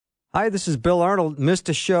Hi, this is Bill Arnold. Missed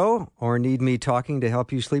a show or need me talking to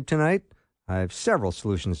help you sleep tonight? I have several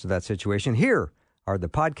solutions to that situation. Here are the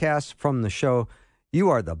podcasts from the show. You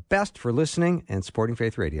are the best for listening and supporting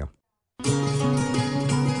Faith Radio.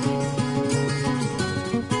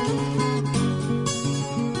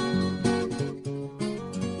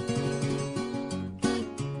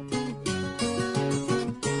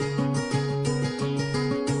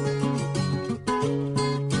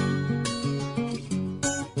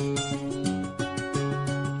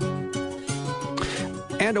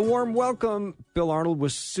 And a warm welcome, Bill Arnold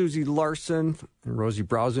with Susie Larson and Rosie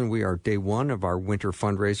Browson. We are day one of our winter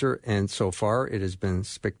fundraiser, and so far it has been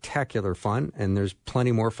spectacular fun, and there's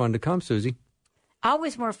plenty more fun to come, Susie.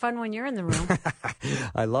 Always more fun when you're in the room.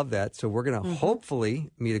 I love that. So we're going to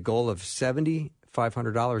hopefully meet a goal of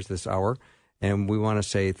 $7,500 this hour, and we want to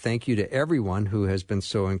say thank you to everyone who has been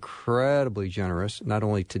so incredibly generous, not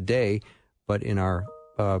only today, but in our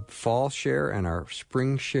fall share and our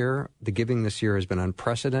spring share. The giving this year has been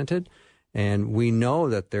unprecedented, and we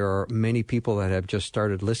know that there are many people that have just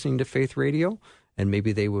started listening to Faith Radio, and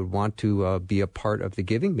maybe they would want to be a part of the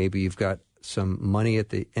giving. Maybe you've got some money at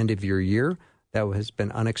the end of your year that has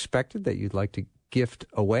been unexpected that you'd like to gift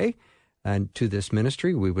away and to this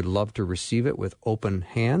ministry. We would love to receive it with open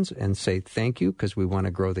hands and say thank you, because we want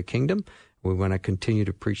to grow the kingdom. We want to continue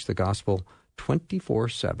to preach the gospel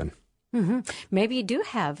 24/7. Maybe you do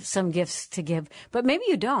have some gifts to give, but maybe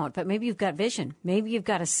you don't. But maybe you've got vision. Maybe you've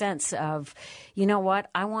got a sense of, you know what,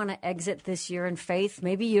 I want to exit this year in faith.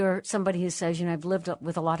 Maybe you're somebody who says, you know, I've lived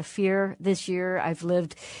with a lot of fear this year. I've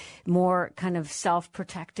lived more kind of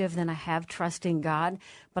self-protective than I have trusting God.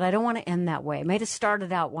 But I don't want to end that way. I may have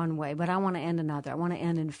started out one way, but I want to end another. I want to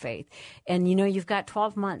end in faith. And, you know, you've got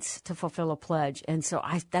 12 months to fulfill a pledge. And so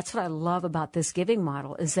that's what I love about this giving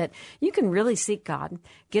model, is that you can really seek God,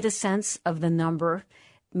 get a sense of the number,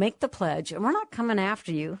 make the pledge, and we're not coming after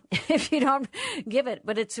you if you don't give it,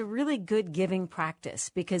 but it's a really good giving practice,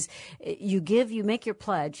 because you give, you make your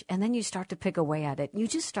pledge, and then you start to pick away at it. You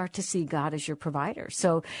just start to see God as your provider.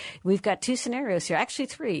 So we've got two scenarios here, actually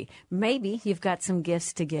three. Maybe you've got some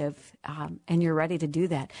gifts to give, and you're ready to do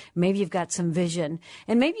that. Maybe you've got some vision,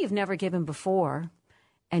 and maybe you've never given before,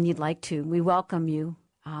 and you'd like to. We welcome you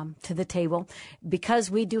to the table,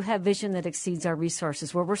 because we do have vision that exceeds our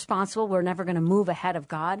resources. We're responsible. We're never going to move ahead of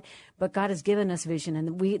God, but God has given us vision,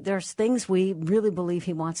 and there's things we really believe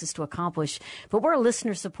He wants us to accomplish. But we're a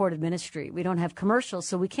listener-supported ministry. We don't have commercials,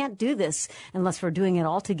 so we can't do this unless we're doing it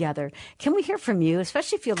all together. Can we hear from you,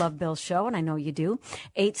 especially if you love Bill's show, and I know you do?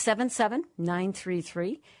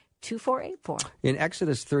 877-933-2484. In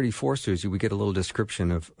Exodus 34, Susie, we get a little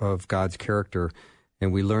description of God's character.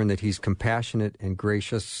 And we learn that He's compassionate and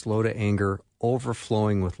gracious, slow to anger,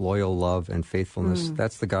 overflowing with loyal love and faithfulness.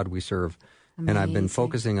 That's the God we serve. Amazing. And I've been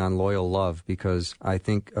focusing on loyal love because I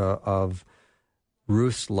think of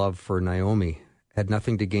Ruth's love for Naomi. Had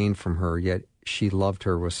nothing to gain from her, yet she loved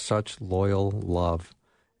her with such loyal love.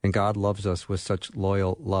 And God loves us with such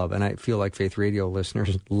loyal love. And I feel like Faith Radio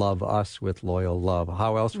listeners love us with loyal love.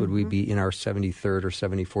 How else would we be in our 73rd or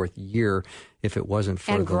 74th year if it wasn't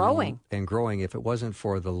for growing, if it wasn't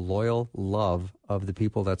for the loyal love of the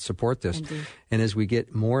people that support this? Indeed. And as we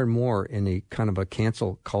get more and more in a kind of a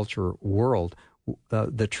cancel culture world,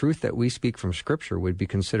 the truth that we speak from Scripture would be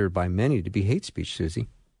considered by many to be hate speech, Susie.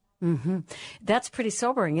 That's pretty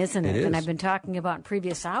sobering, isn't it? It is. And I've been talking about in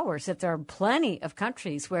previous hours that there are plenty of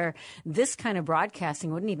countries where this kind of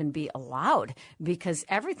broadcasting wouldn't even be allowed because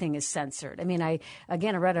everything is censored. I mean, I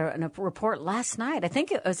read a report last night. I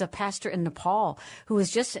think it was a pastor in Nepal who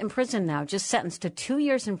was just in prison now, just sentenced to 2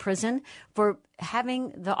 years in prison for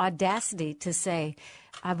having the audacity to say,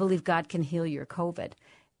 I believe God can heal your COVID.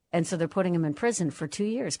 And so they're putting him in prison for 2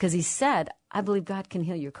 years because he said, I believe God can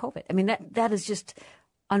heal your COVID. I mean, that is just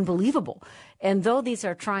unbelievable. And though these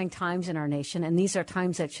are trying times in our nation, and these are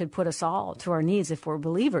times that should put us all to our knees if we're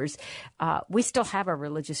believers, we still have our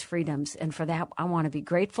religious freedoms. And for that, I want to be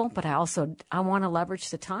grateful, but I want to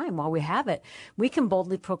leverage the time while we have it. We can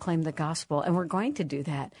boldly proclaim the gospel, and we're going to do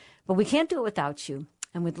that. But we can't do it without you.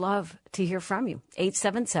 And we'd love to hear from you.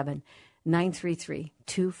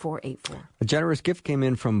 877-933-2484. A generous gift came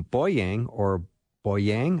in from Boyang, or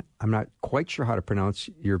Boyang. I'm not quite sure how to pronounce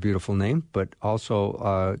your beautiful name, but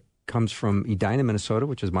also comes from Edina, Minnesota,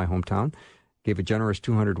 which is my hometown. Gave a generous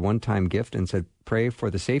 $200 one-time gift and said, pray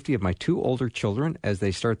for the safety of my two older children as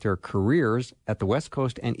they start their careers at the West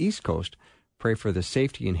Coast and East Coast. Pray for the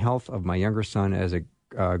safety and health of my younger son as a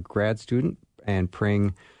grad student, and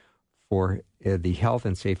praying for the health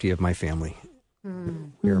and safety of my family.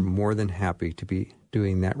 We are more than happy to be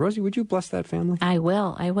doing that. Rosie, would you bless that family? I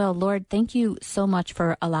will. Lord, thank you so much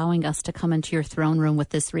for allowing us to come into your throne room with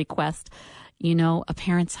this request. You know, a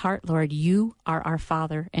parent's heart, Lord, you are our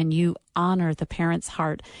Father, and you honor the parent's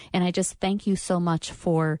heart. And I just thank you so much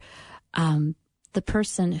for the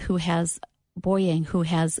person who has, Boying, who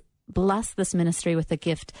has blessed this ministry with a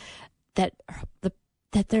gift that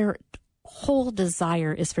their whole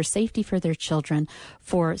desire is for safety for their children,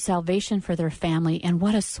 for salvation for their family, and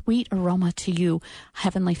what a sweet aroma to you,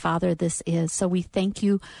 Heavenly Father, this is. So we thank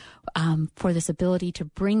you for this ability to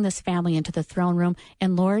bring this family into the throne room.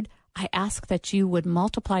 And Lord, I ask that you would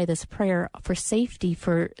multiply this prayer for safety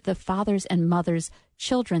for the fathers and mothers,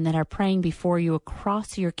 children that are praying before you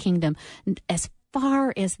across your kingdom, as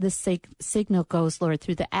far as this signal goes, Lord,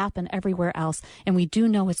 through the app and everywhere else. And we do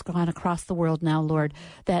know it's gone across the world now, Lord,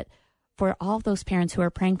 that for all those parents who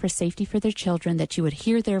are praying for safety for their children, that you would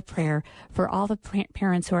hear their prayer. For all the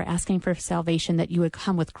parents who are asking for salvation, that you would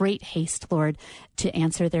come with great haste, Lord, to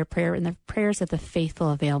answer their prayer. And the prayers of the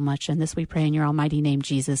faithful avail much. And this we pray in your almighty name,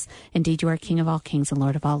 Jesus. Indeed, you are King of all kings and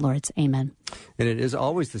Lord of all lords. Amen. And it is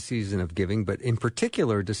always the season of giving, but in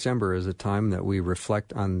particular, December is a time that we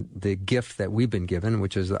reflect on the gift that we've been given,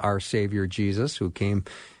 which is our Savior Jesus, who came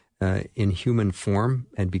in human form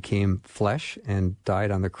and became flesh and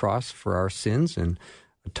died on the cross for our sins and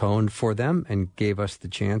atoned for them and gave us the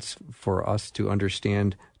chance for us to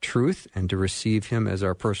understand truth and to receive him as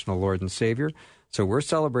our personal Lord and Savior. So we're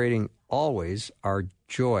celebrating always our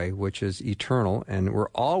joy, which is eternal, and we're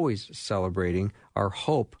always celebrating our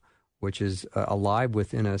hope, which is alive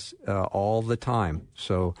within us all the time.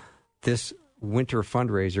 So this winter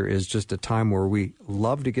fundraiser is just a time where we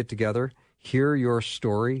love to get together, hear your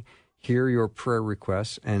story, hear your prayer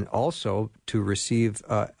requests, and also to receive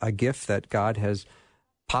a gift that God has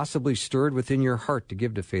possibly stirred within your heart to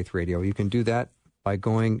give to Faith Radio. You can do that by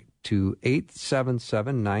going to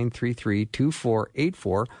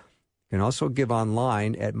 877-933-2484. You can also give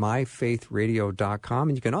online at myfaithradio.com,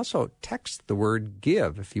 and you can also text the word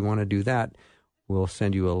GIVE. If you want to do that, we'll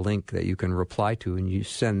send you a link that you can reply to, and you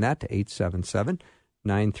send that to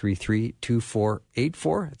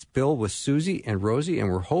 877-933-2484. It's Bill with Susie and Rosie, and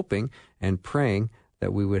we're hoping and praying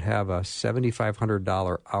that we would have a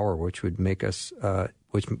 $7,500 hour, which would make us,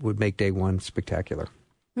 which would make day one spectacular.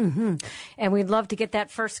 Mm-hmm. And we'd love to get that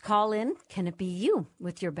first call in. Can it be you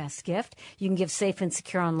with your best gift? You can give safe and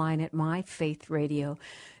secure online at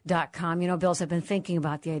myfaithradio.com. You know, Bills, I've been thinking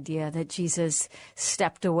about the idea that Jesus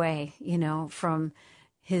stepped away, you know, from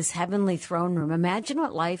his heavenly throne room. Imagine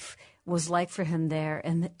what life was like for him there,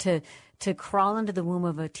 and to crawl into the womb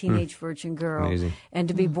of a teenage virgin girl. Amazing. And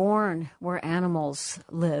to be born where animals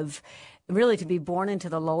live, really to be born into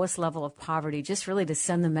the lowest level of poverty, just really to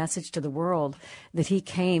send the message to the world that he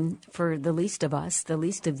came for the least of us, the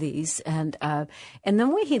least of these, and the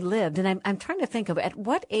way he lived. And I'm trying to think of at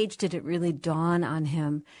what age did it really dawn on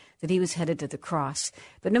him that he was headed to the cross?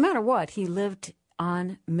 But no matter what, he lived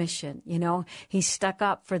on mission. You know, he stuck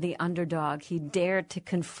up for the underdog. He dared to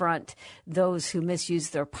confront those who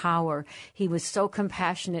misused their power. He was so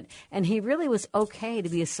compassionate, and he really was okay to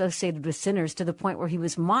be associated with sinners, to the point where he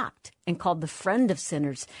was mocked and called the friend of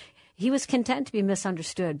sinners. He was content to be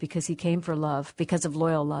misunderstood because he came for love, because of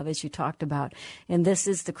loyal love, as you talked about. And this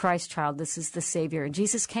is the Christ child. This is the Savior. And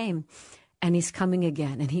Jesus came, and he's coming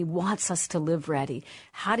again, and he wants us to live ready.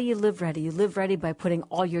 How do you live ready? You live ready by putting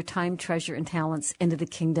all your time, treasure, and talents into the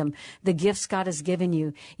kingdom. The gifts God has given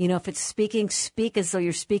you. You know, if it's speaking, speak as though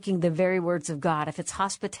you're speaking the very words of God. If it's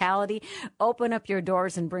hospitality, open up your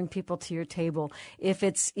doors and bring people to your table. If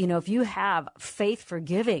it's, you know, if you have faith for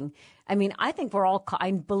giving, I mean, I think we're all,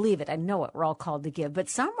 I believe it, I know it, we're all called to give, but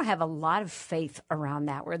some have a lot of faith around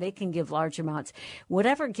that, where they can give large amounts.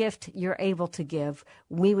 Whatever gift you're able to give,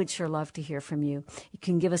 we would sure love to hear from you. You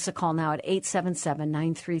can give us a call now at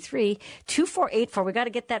 877-933-2484. We got to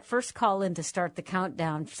get that first call in to start the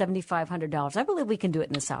countdown, $7,500. I believe we can do it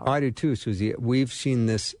in this hour. I do too, Susie. We've seen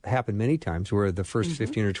this happen many times, where the first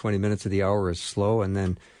 15 or 20 minutes of the hour is slow, and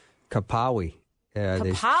then kapowie.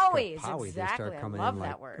 Kapowie is they exactly. start coming I love in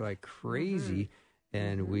that word. like crazy,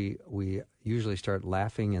 and we usually start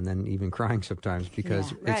laughing and then even crying sometimes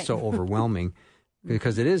because it's so overwhelming.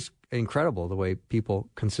 Because it is incredible the way people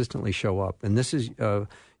consistently show up, and this is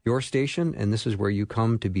your station, and this is where you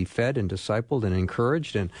come to be fed and discipled and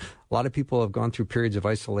encouraged. And a lot of people have gone through periods of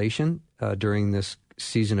isolation during this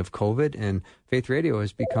season of COVID, and Faith Radio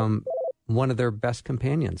has become one of their best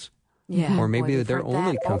companions. Yeah, or maybe their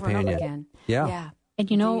only companion. Yeah.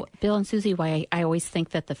 And you know, Bill and Susie, why I always think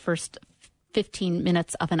that the first 15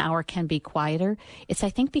 minutes of an hour can be quieter. It's, I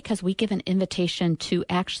think, because we give an invitation to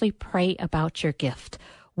actually pray about your gift.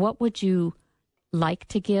 What would you like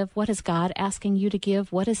to give? What is God asking you to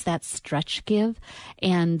give? What is that stretch give?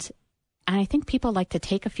 And I think people like to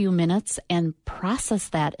take a few minutes and process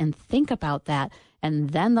that and think about that.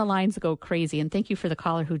 And then the lines go crazy. And thank you for the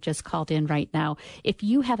caller who just called in right now. If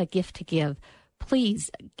you have a gift to give,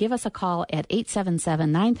 please give us a call at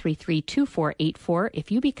 877-933-2484.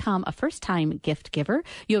 If you become a first-time gift giver,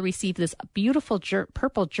 you'll receive this beautiful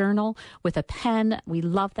purple journal with a pen. We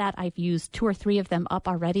love that. I've used 2 or 3 of them up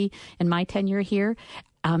already in my tenure here.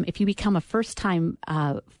 If you become a first-time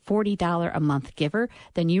 $40 a month giver,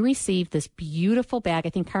 then you receive this beautiful bag. I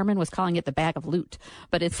think Carmen was calling it the bag of loot,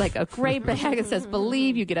 but it's like a great bag. It says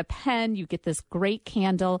Believe. You get a pen. You get this great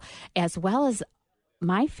candle, as well as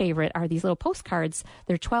my favorite are these little postcards.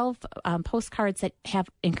 They're 12 postcards that have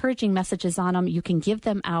encouraging messages on them. You can give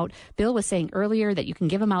them out. Bill was saying earlier that you can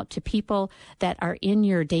give them out to people that are in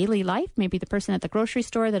your daily life, maybe the person at the grocery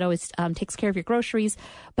store that always takes care of your groceries.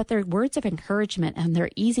 But they're words of encouragement, and they're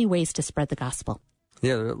easy ways to spread the gospel.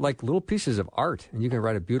 Yeah, they're like little pieces of art, and you can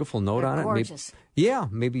write a beautiful note on it. Gorgeous.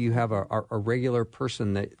 Maybe you have a regular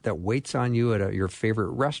person that waits on you at your favorite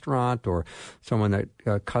restaurant, or someone that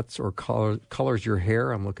cuts or colors your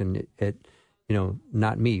hair. I'm looking at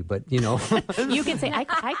not me, but You can say,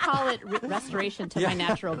 I call it restoration to my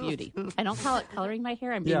natural beauty. I don't call it coloring my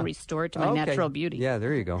hair. I'm being restored to my natural beauty. Yeah,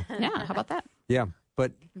 there you go. Yeah, how about that? Yeah.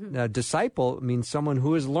 But disciple means someone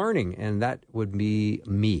who is learning, and that would be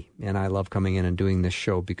me. And I love coming in and doing this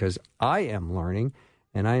show because I am learning,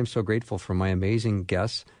 and I am so grateful for my amazing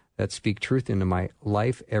guests that speak truth into my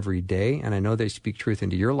life every day. And I know they speak truth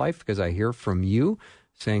into your life because I hear from you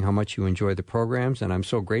saying how much you enjoy the programs. And I'm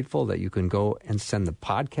so grateful that you can go and send the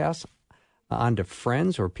podcast on to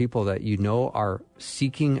friends or people that you know are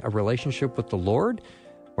seeking a relationship with the Lord,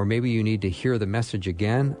 or maybe you need to hear the message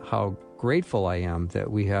again. How grateful I am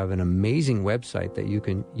that we have an amazing website that you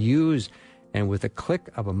can use, and with a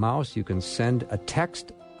click of a mouse, you can send a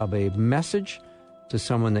text of a message to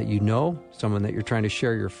someone that you know, someone that you're trying to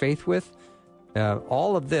share your faith with.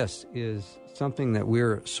 All of this is something that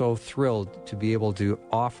we're so thrilled to be able to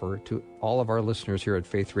offer to all of our listeners here at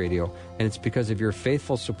Faith Radio. And it's because of your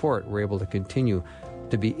faithful support, we're able to continue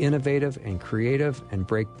to be innovative and creative and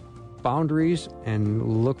break boundaries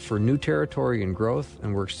and look for new territory and growth,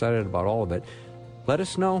 and we're excited about all of it. Let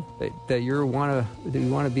us know that you want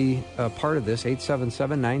to be a part of this.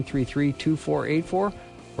 877-933-2484,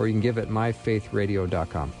 or you can give at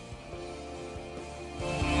myfaithradio.com.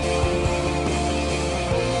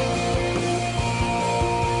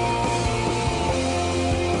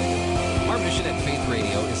 Our mission at Faith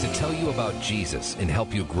Radio is to tell you about Jesus and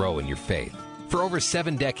help you grow in your faith. For over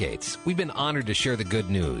 7 decades, we've been honored to share the good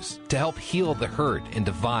news, to help heal the hurt and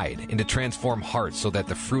divide, and to transform hearts so that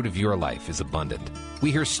the fruit of your life is abundant.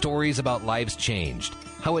 We hear stories about lives changed,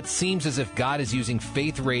 how it seems as if God is using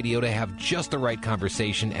Faith Radio to have just the right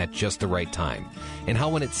conversation at just the right time, and how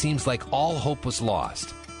when it seems like all hope was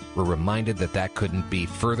lost, we're reminded that couldn't be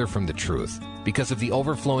further from the truth because of the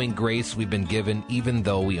overflowing grace we've been given, even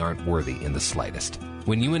though we aren't worthy in the slightest.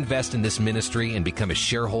 When you invest in this ministry and become a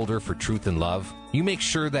shareholder for Truth and Love, you make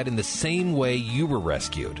sure that in the same way you were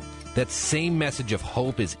rescued, that same message of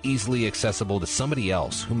hope is easily accessible to somebody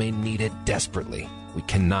else who may need it desperately. We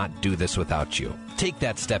cannot do this without you. Take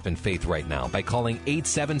that step in faith right now by calling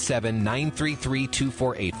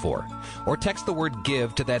 877-933-2484 or text the word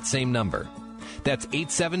GIVE to that same number. That's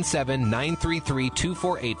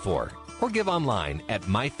 877-933-2484 or give online at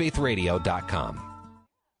myfaithradio.com.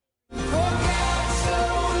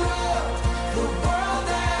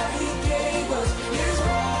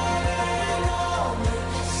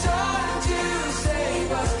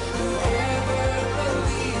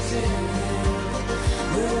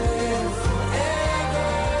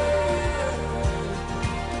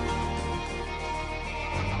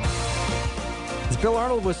 Bill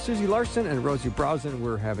Arnold with Susie Larson and Rosie Browson.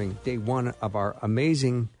 We're having day 1 of our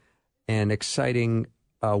amazing and exciting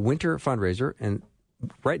winter fundraiser. And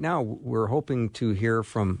right now, we're hoping to hear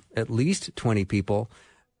from at least 20 people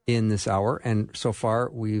in this hour. And so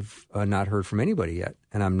far, we've not heard from anybody yet.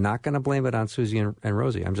 And I'm not going to blame it on Susie and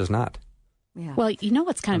Rosie. I'm just not. Yeah. Well, you know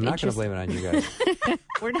what's kind of interesting? I'm not going to blame it on you guys.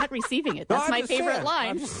 We're not receiving it. That's my favorite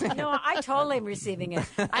line. No, I totally am receiving it.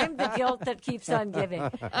 I'm the guilt that keeps on giving.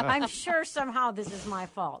 I'm sure somehow this is my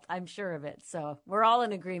fault. I'm sure of it. So we're all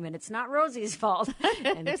in agreement. It's not Rosie's fault,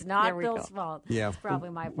 and it's not Bill's fault. Yeah, it's probably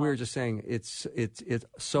my fault. We were just saying it's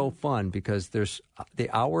so fun because there's the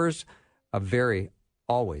hours vary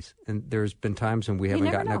always. And there's been times when we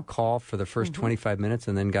haven't gotten a call for the first 25 minutes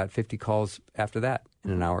and then got 50 calls after that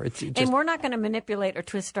in an hour. And we're not going to manipulate or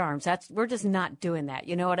twist arms. We're just not doing that.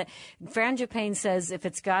 You know what? Frangipane says, if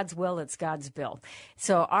it's God's will, it's God's bill.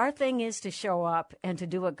 So our thing is to show up and to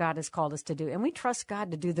do what God has called us to do. And we trust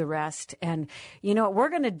God to do the rest. And, you know, we're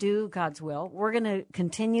going to do God's will. We're going to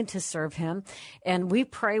continue to serve him. And we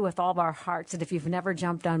pray with all of our hearts that if you've never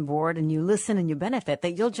jumped on board and you listen and you benefit,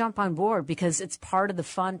 that you'll jump on board because it's part of the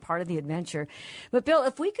fun, part of the adventure. But Bill,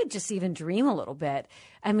 if we could just even dream a little bit,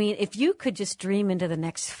 I mean, if you could just dream into the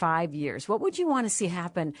next 5 years, what would you want to see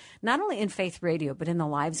happen, not only in Faith Radio, but in the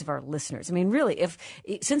lives of our listeners? I mean, really,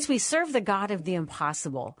 since we serve the God of the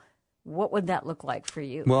impossible, what would that look like for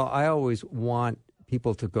you? Well, I always want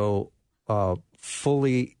people to go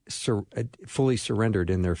fully surrendered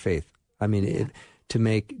in their faith. I mean, to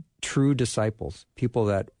make true disciples, people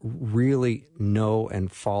that really know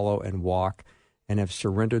and follow and walk and have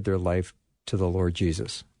surrendered their life to the Lord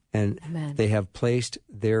Jesus. And Amen. They have placed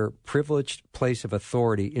their privileged place of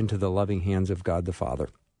authority into the loving hands of God the Father.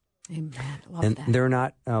 Amen. Love and that. They're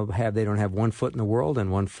not they don't have one foot in the world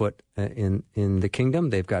and one foot in the kingdom.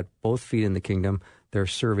 They've got both feet in the kingdom. They're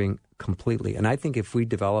serving completely. And I think if we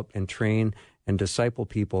develop and train and disciple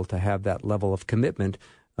people to have that level of commitment,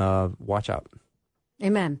 watch out.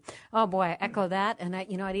 Amen. Oh boy, I echo that. And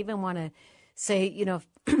I'd even want to say,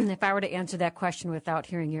 if I were to answer that question without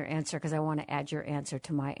hearing your answer, because I want to add your answer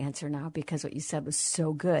to my answer now, because what you said was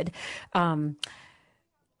so good.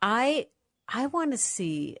 I want to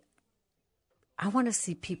see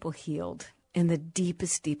people healed in the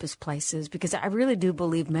deepest places, because I really do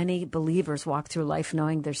believe many believers walk through life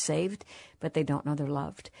knowing they're saved, but they don't know they're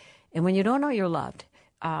loved. And when you don't know you're loved,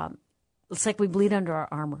 it's like we bleed under our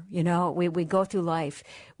armor. We go through life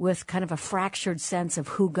with kind of a fractured sense of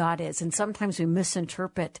who God is. And sometimes we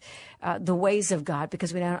misinterpret the ways of God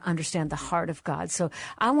because we don't understand the heart of God. So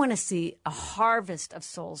I want to see a harvest of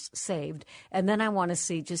souls saved. And then I want to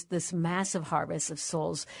see just this massive harvest of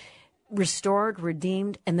souls restored,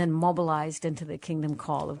 redeemed, and then mobilized into the kingdom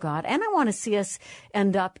call of God. And I want to see us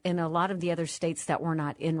end up in a lot of the other states that we're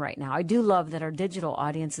not in right now. I do love that our digital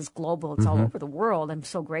audience is global. It's all over the world. I'm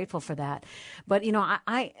so grateful for that. But,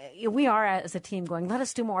 we are as a team going, let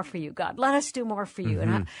us do more for you, God. Let us do more for you.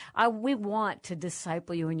 And we want to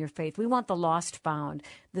disciple you in your faith. We want the lost found,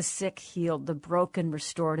 the sick healed, the broken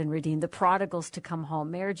restored and redeemed, the prodigals to come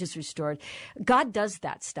home, marriages restored. God does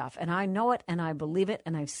that stuff. And I know it and I believe it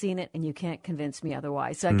and I've seen it. And you can't convince me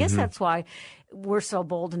otherwise. So I guess that's why we're so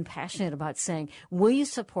bold and passionate about saying, will you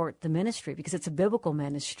support the ministry? Because it's a biblical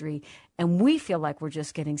ministry, and we feel like we're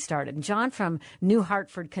just getting started. And John from New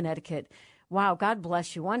Hartford, Connecticut, wow, God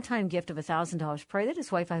bless you. One-time gift of $1,000. Pray that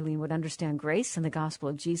his wife Eileen would understand grace and the gospel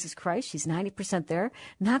of Jesus Christ. She's 90% there,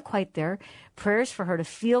 not quite there. Prayers for her to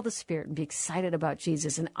feel the Spirit and be excited about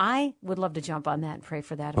Jesus. And I would love to jump on that and pray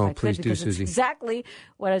for that if I could. Please do, because Susie. it's exactly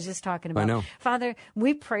what I was just talking about. I know. Father,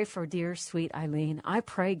 we pray for dear, sweet Eileen. I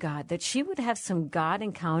pray, God, that she would have some God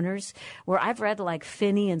encounters where I've read like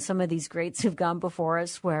Finney and some of these greats who've gone before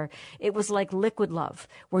us, where it was like liquid love,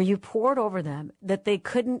 where you poured over them that they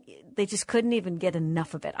just couldn't even get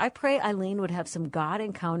enough of it. I pray Eileen would have some God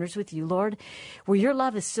encounters with you, Lord, where your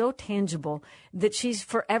love is so tangible that she's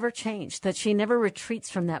forever changed, that she never retreats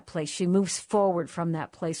from that place. She moves forward from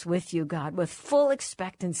that place with you, God, with full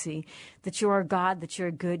expectancy that you are God, that you're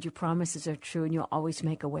good, your promises are true, and you'll always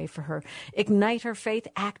make a way for her. Ignite her faith,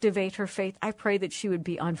 activate her faith. I pray that she would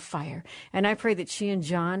be on fire. And I pray that she and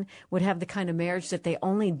John would have the kind of marriage that they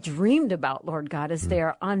only dreamed about, Lord God, as they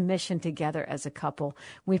are on mission together as a couple.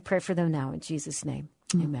 We pray for them now in Jesus' name.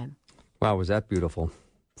 Amen. Wow, was that beautiful?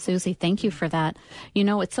 Susie, thank you for that.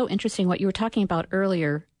 It's so interesting what you were talking about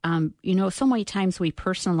earlier. So many times we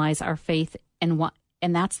personalize our faith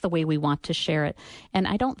and that's the way we want to share it. And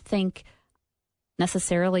I don't think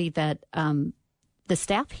necessarily that the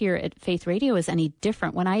staff here at Faith Radio is any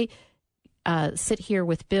different. When I sit here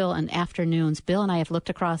with Bill in afternoons, Bill and I have looked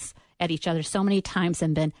across at each other so many times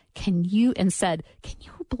and said, can you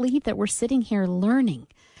believe that we're sitting here learning?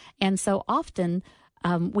 And so often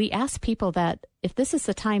we ask people that if this is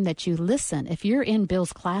the time that you listen, if you're in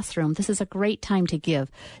Bill's classroom, this is a great time to give.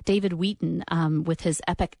 David Wheaton with his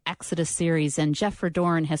Epic Exodus series, and Jeff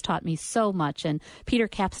Verdorn has taught me so much, and Peter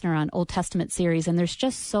Kapsner on Old Testament series. And there's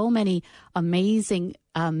just so many amazing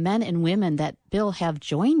men and women that Bill have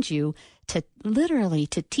joined you to literally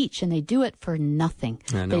to teach, and they do it for nothing.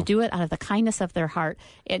 They do it out of the kindness of their heart.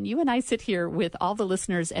 And you and I sit here with all the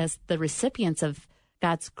listeners as the recipients of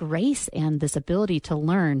God's grace and this ability to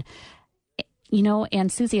learn.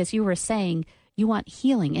 And Susie, as you were saying, You want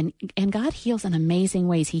healing. And God heals in amazing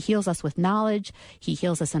ways. He heals us with knowledge. He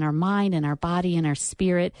heals us in our mind and our body and our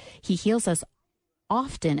spirit. He heals us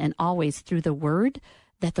often and always through the Word,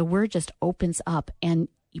 that the Word just opens up.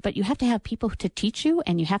 But you have to have people to teach you,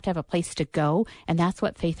 and you have to have a place to go, and that's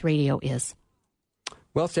what Faith Radio is.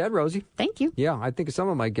 Well said, Rosie. Thank you. Yeah, I think of some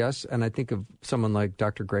of my guests, and I think of someone like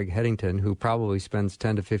Dr. Greg Headington, who probably spends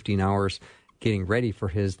 10 to 15 hours getting ready for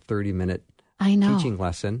his 30-minute teaching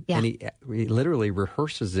lesson. Yeah. And he literally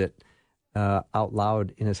rehearses it out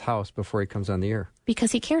loud in his house before he comes on the air.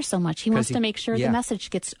 Because he cares so much. He wants to make sure the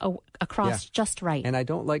message gets across just right. And I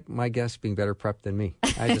don't like my guests being better prepped than me.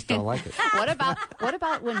 I just don't like it. What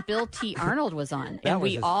about when Bill T. Arnold was on?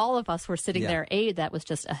 All of us were sitting there. That was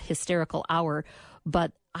just a hysterical hour.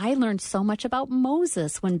 But I learned so much about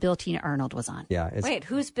Moses when Bill T. Arnold was on. Yeah. Wait,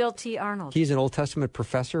 who's Bill T. Arnold? He's an Old Testament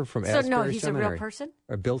professor from Asbury Seminary. So, he's a real person?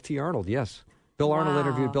 Bill T. Arnold, yes. Bill Arnold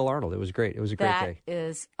interviewed Bill Arnold. It was great. It was a great day. That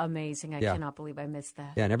is amazing. I cannot believe I missed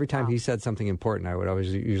that. Yeah, and every time he said something important, I would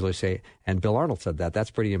always usually say, and Bill Arnold said that. That's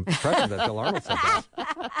pretty impressive that Bill Arnold said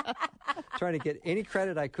that. Trying to get any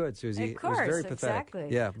credit I could, Susie. Of course, it was very pathetic. Exactly.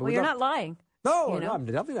 Yeah, but you're not lying. No, I'm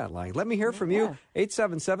definitely not lying. Let me hear from you,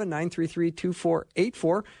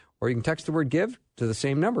 877-933-2484, or you can text the word GIVE to the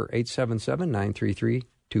same number,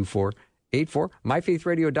 877-933-2484.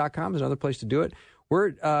 MyFaithRadio.com is another place to do it.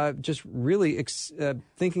 We're just really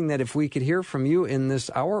thinking that if we could hear from you in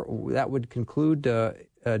this hour, that would conclude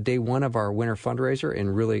day one of our winter fundraiser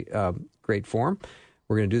in really great form.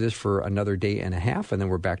 We're going to do this for another day and a half, and then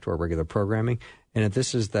we're back to our regular programming. And if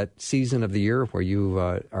this is that season of the year where you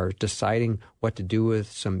are deciding what to do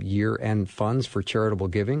with some year-end funds for charitable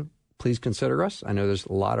giving, please consider us. I know there's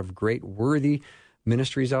a lot of great, worthy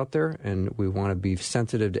ministries out there, and we want to be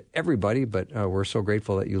sensitive to everybody, but we're so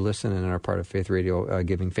grateful that you listen and are part of Faith Radio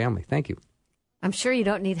giving family. Thank you. I'm sure you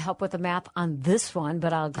don't need help with the math on this one,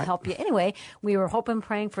 but I'll help you. Anyway, we were hoping,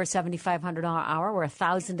 praying for a $7,500 hour. We're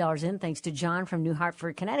 $1,000 in, thanks to John from New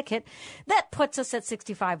Hartford, Connecticut. That puts us at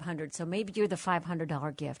 $6,500. So maybe you're the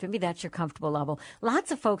 $500 gift. Maybe that's your comfortable level.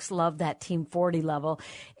 Lots of folks love that Team 40 level.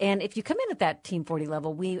 And if you come in at that Team 40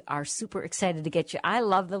 level, we are super excited to get you. I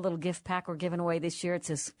love the little gift pack we're giving away this year. It's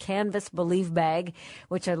this Canvas Believe bag,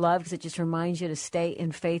 which I love because it just reminds you to stay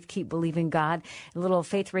in faith, keep believing God. A little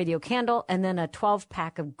Faith Radio candle, and then a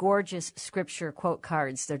 12-pack of gorgeous scripture quote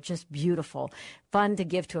cards. They're just beautiful. Fun to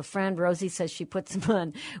give to a friend. Rosie says she puts them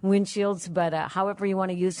on windshields, but however you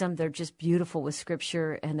want to use them, they're just beautiful with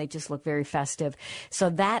scripture, and they just look very festive. So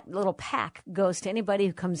that little pack goes to anybody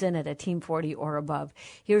who comes in at a Team 40 or above.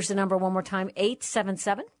 Here's the number one more time,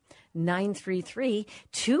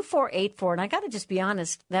 877-933-2484. And I got to just be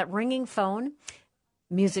honest, that ringing phone,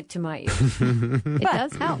 music to my ears. It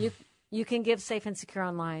does help. You can give safe and secure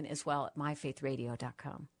online as well at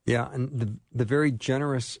myfaithradio.com. Yeah, and the very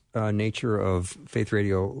generous nature of Faith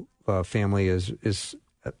Radio family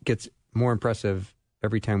gets more impressive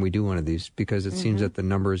every time we do one of these, because it seems that the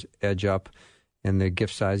numbers edge up and the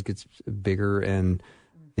gift size gets bigger, and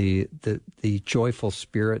the joyful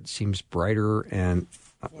spirit seems brighter, and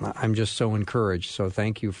I'm just so encouraged. So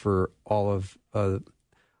thank you for all of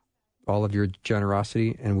your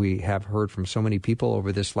generosity, and we have heard from so many people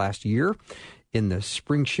over this last year in the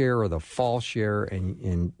spring share or the fall share,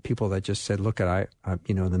 and people that just said, look, in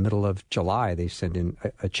the middle of July, they send in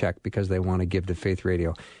a check because they want to give to Faith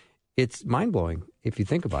Radio. It's mind-blowing if you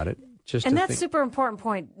think about it. And that's super important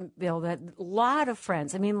point, Bill, that a lot of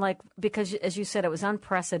friends, because as you said, it was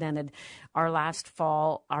unprecedented, our last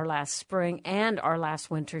fall, our last spring, and our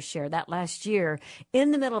last winter share. That last year,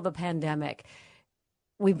 in the middle of a pandemic,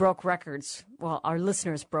 we broke records. Well, our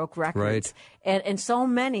listeners broke records. Right. And so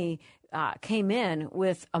many came in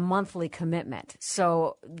with a monthly commitment.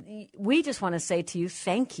 So we just want to say to you,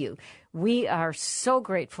 thank you. We are so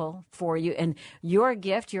grateful for you. And your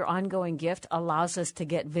gift, your ongoing gift, allows us to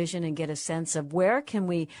get vision and get a sense of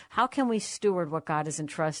how can we steward what God has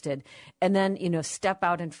entrusted, and then, step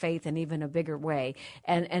out in faith in even a bigger way.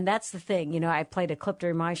 And that's the thing. I played a clip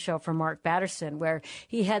during my show from Mark Batterson where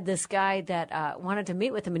he had this guy that wanted to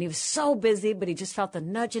meet with him, and he was so busy, but he just felt the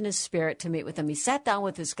nudge in his spirit to meet with him. He sat down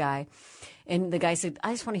with this guy, and the guy said,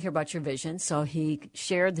 I just want to hear about your vision. So he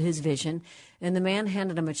shared his vision, and the man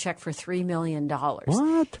handed him a check for $3 million.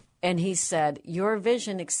 What? And he said, your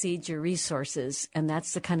vision exceeds your resources, and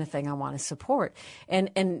that's the kind of thing I want to support. And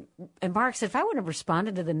Mark said, if I would have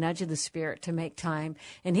responded to the nudge of the Spirit to make time,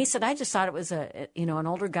 and he said, I just thought it was an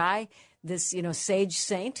older guy, this, sage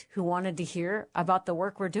saint who wanted to hear about the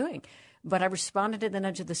work we're doing. But I responded to the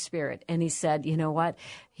nudge of the Spirit, and he said, you know what?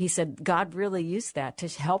 He said, God really used that to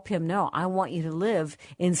help him know, I want you to live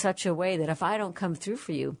in such a way that if I don't come through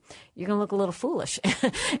for you, you're going to look a little foolish.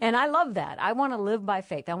 And I love that. I want to live by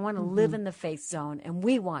faith. I want to live in the faith zone, and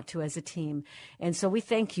we want to as a team. And so we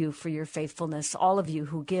thank you for your faithfulness, all of you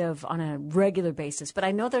who give on a regular basis. But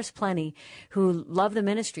I know there's plenty who love the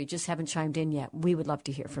ministry, just haven't chimed in yet. We would love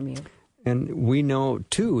to hear from you. And we know,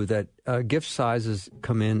 too, that gift sizes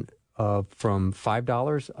come in from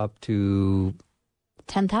 $5 up to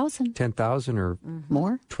 $10,000 or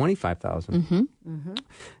more, $25,000.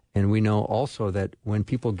 And we know also that when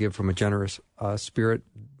people give from a generous spirit,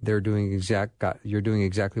 you're doing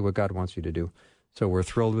exactly what God wants you to do. So we're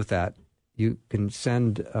thrilled with that. You can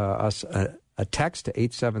send us a text to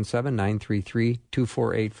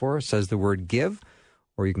 877-933-2484. It says the word give.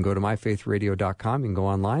 Or you can go to myfaithradio.com. You can go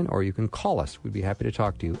online, or you can call us. We'd be happy to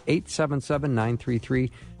talk to you.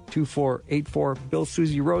 877-933-2484. Bill,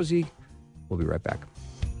 Susie, Rosie. We'll be right back.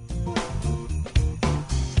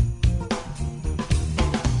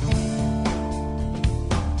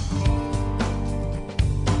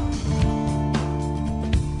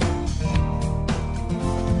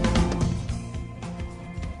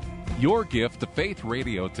 Your gift to Faith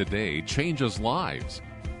Radio today changes lives.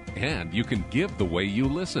 And you can give the way you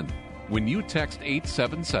listen. When you text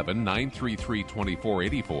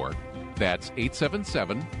 877-933-2484, that's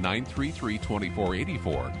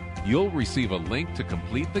 877-933-2484, you'll receive a link to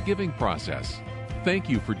complete the giving process. Thank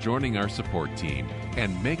you for joining our support team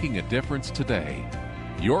and making a difference today.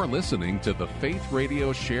 You're listening to the Faith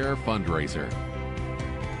Radio Share Fundraiser.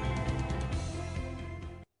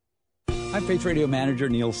 I'm Faith Radio Manager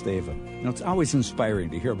Neil Staven. It's always inspiring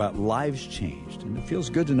to hear about lives changed, and it feels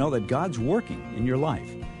good to know that God's working in your life.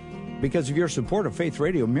 Because of your support of Faith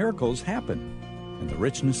Radio, miracles happen, and the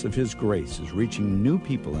richness of His grace is reaching new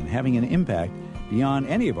people and having an impact beyond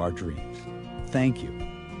any of our dreams. Thank you.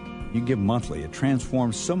 You give monthly. It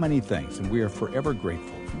transforms so many things, and we are forever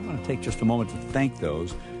grateful. I want to take just a moment to thank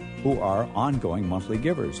those who are ongoing monthly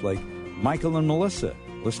givers, like Michael and Melissa,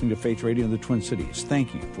 listening to Faith Radio in the Twin Cities.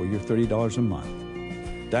 Thank you for your $30 a month.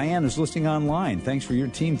 Diane is listening online. Thanks for your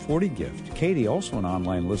Team 40 gift. Katie, also an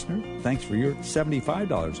online listener. Thanks for your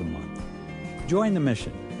 $75 a month. Join the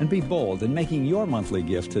mission and be bold in making your monthly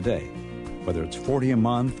gift today. Whether it's $40 a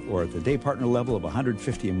month or at the day partner level of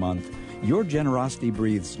 $150 a month, your generosity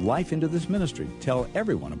breathes life into this ministry. Tell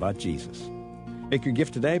everyone about Jesus. Make your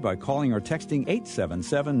gift today by calling or texting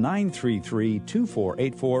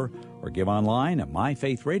 877-933-2484 or give online at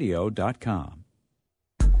myfaithradio.com.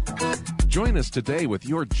 Join us today with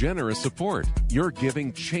your generous support. Your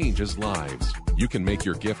giving changes lives. You can make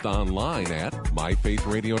your gift online at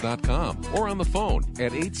myfaithradio.com or on the phone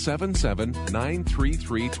at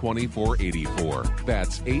 877-933-2484.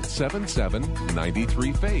 That's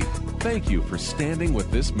 877-93-FAITH. Thank you for standing with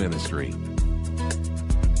this ministry.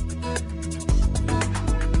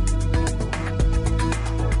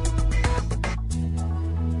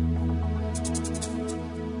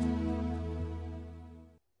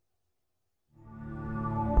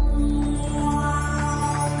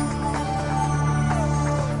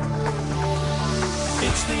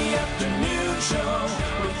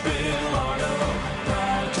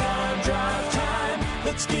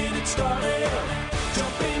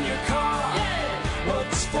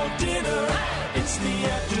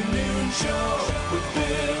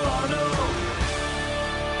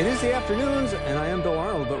 It is the afternoons, and I am Bill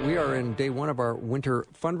Arnold, but we are in day one of our winter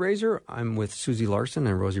fundraiser. I'm with Susie Larson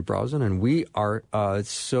and Rosie Browson, and we are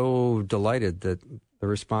so delighted that the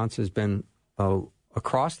response has been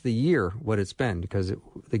across the year what it's been, because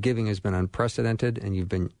the giving has been unprecedented, and you've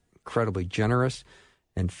been incredibly generous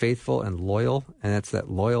and faithful and loyal, and it's that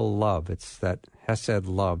loyal love. It's that Hesed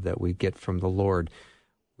love that we get from the Lord.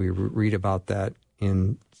 We read about that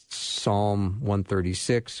in Psalm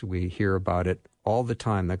 136. We hear about it all the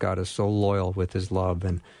time, that God is so loyal with His love.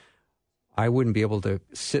 And I wouldn't be able to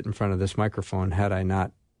sit in front of this microphone had I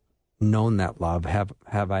not known that love,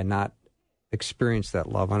 have I not experienced that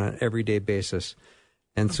love on an everyday basis.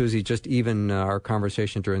 And Susie, just even our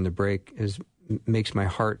conversation during the break makes my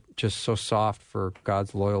heart just so soft for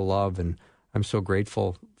God's loyal love, and I'm so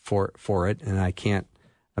grateful for it, and I can't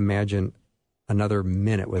imagine another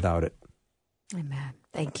minute without it. Amen.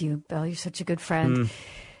 Thank you, Bill. You're such a good friend.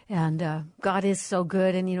 And God is so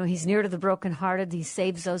good. And, he's near to the brokenhearted. He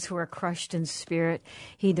saves those who are crushed in spirit.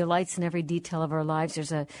 He delights in every detail of our lives.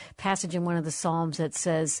 There's a passage in one of the Psalms that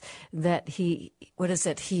says that he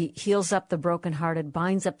heals up the brokenhearted,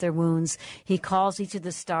 binds up their wounds. He calls each of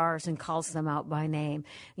the stars and calls them out by name.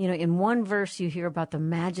 In one verse, you hear about the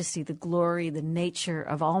majesty, the glory, the nature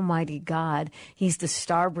of Almighty God. He's the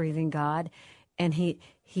star-breathing God, and He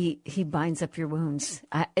binds up your wounds.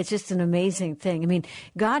 It's just an amazing thing. I mean,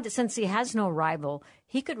 God, since he has no rival,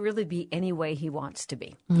 he could really be any way he wants to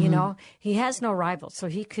be. Mm-hmm. He has no rival. So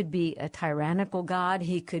he could be a tyrannical God.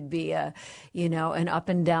 He could be an up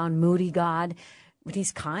and down, moody God, but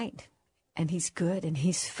he's kind and he's good and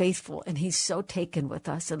he's faithful and he's so taken with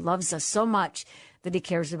us and loves us so much that he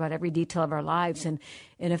cares about every detail of our lives. And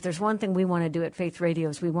if there's one thing we want to do at Faith Radio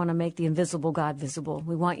is we want to make the invisible God visible.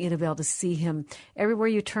 We want you to be able to see him everywhere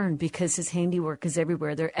you turn because his handiwork is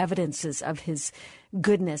everywhere. There are evidences of his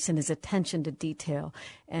goodness and his attention to detail.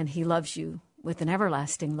 And he loves you with an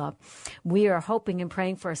everlasting love. We are hoping and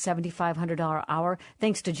praying for a $7,500 hour.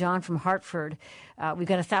 Thanks to John from Hartford. We've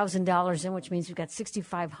got $1,000 in, which means we've got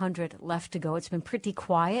 $6,500 left to go. It's been pretty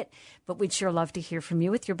quiet, but we'd sure love to hear from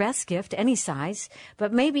you with your best gift, any size.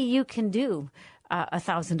 But maybe you can do a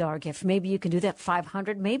 $1,000 gift. Maybe you can do that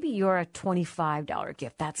 $500. Maybe you're a $25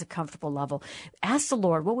 gift. That's a comfortable level. Ask the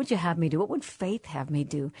Lord, what would you have me do? What would faith have me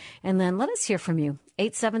do? And then let us hear from you.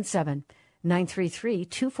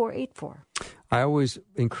 877-933-2484. I always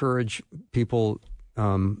encourage people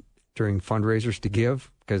during fundraisers to give,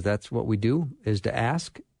 because that's what we do, is to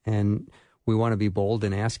ask. And we want to be bold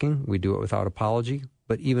in asking. We do it without apology.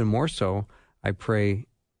 But even more so, I pray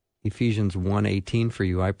Ephesians 1:18 for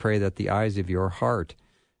you. I pray that the eyes of your heart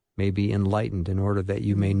may be enlightened in order that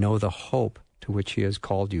you may know the hope to which he has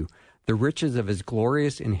called you, the riches of his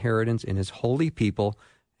glorious inheritance in his holy people,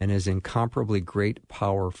 and his incomparably great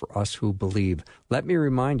power for us who believe. Let me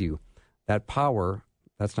remind you, that power,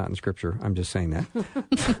 that's not in Scripture, I'm just saying that.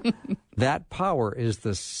 That power is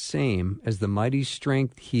the same as the mighty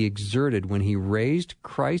strength he exerted when he raised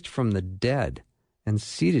Christ from the dead and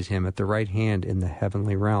seated him at the right hand in the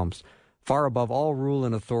heavenly realms, far above all rule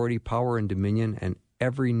and authority, power and dominion, and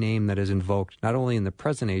every name that is invoked, not only in the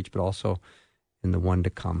present age, but also in the one to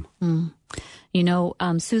come.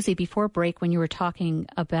 Susie, before break, when you were talking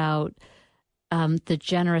about the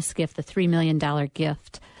generous gift, the $3 million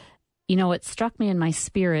gift, what struck me in my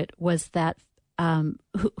spirit was that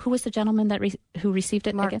who was the gentleman that who received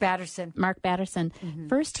it? Mark Batterson. Mark Batterson. Mm-hmm.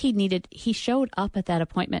 First, he showed up at that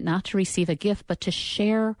appointment not to receive a gift, but to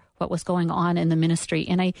share what was going on in the ministry.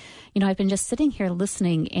 And I've been just sitting here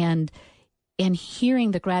listening and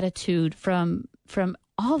hearing the gratitude from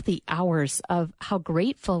all the hours of how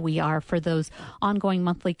grateful we are for those ongoing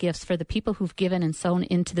monthly gifts, for the people who've given and sown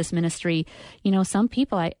into this ministry. Some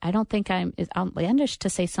people, I don't think it's outlandish to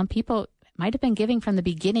say some people might have been giving from the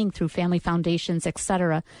beginning through family foundations,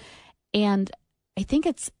 etc. And I think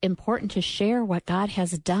it's important to share what God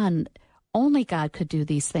has done. Only God could do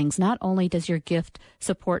these things. Not only does your gift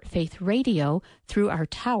support Faith Radio through our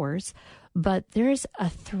towers, but there's a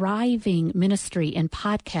thriving ministry in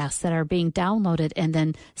podcasts that are being downloaded and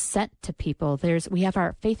then sent to people. We have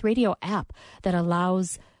our Faith Radio app that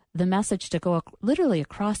allows the message to go literally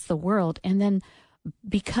across the world. And then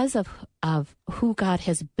because of who God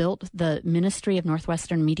has built the ministry of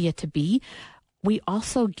Northwestern Media to be, we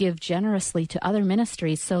also give generously to other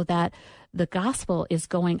ministries so that the gospel is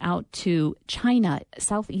going out to China,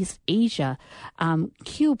 Southeast Asia,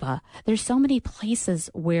 Cuba. There's so many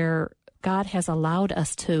places where God has allowed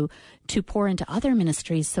us to pour into other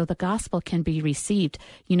ministries so the gospel can be received.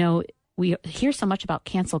 We hear so much about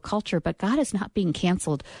cancel culture, but God is not being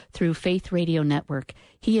canceled through Faith Radio Network.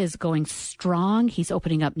 He is going strong. He's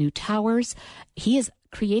opening up new towers. He is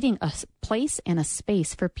creating a place and a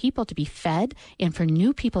space for people to be fed and for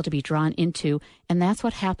new people to be drawn into. And that's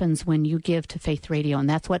what happens when you give to Faith Radio. And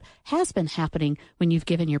that's what has been happening when you've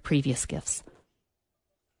given your previous gifts.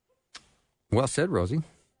 Well said, Rosie.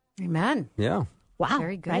 Amen. Yeah. Wow.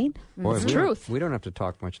 Very good. Right? Boy, It's truth. We don't have to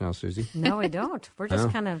talk much now, Susie. No, we don't. We're just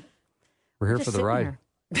No. kind of... We're here just for the sitting ride. there.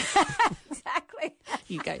 Exactly.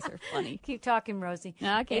 You guys are funny. Keep talking, Rosie.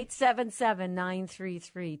 Okay.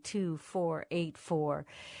 877-933-2484.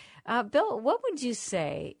 Bill, what would you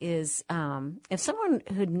say is, if someone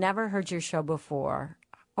who'd never heard your show before,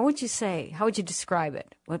 what would you say? How would you describe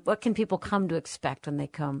it? What can people come to expect when they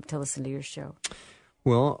come to listen to your show?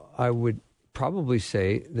 Well, I would probably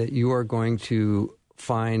say that you are going to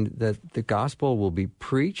find that the gospel will be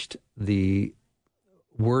preached, the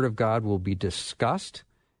word of God will be discussed,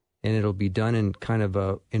 and it'll be done in kind of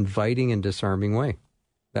a inviting and disarming way.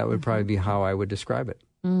 That would probably be how I would describe it.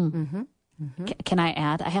 Can I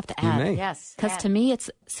add? I have to add. You may. Yes. Because to me, it's,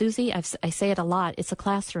 Susie, I say it a lot, it's a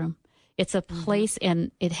classroom. It's a place,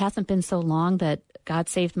 and it hasn't been so long that God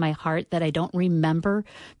saved my heart that I don't remember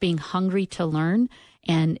being hungry to learn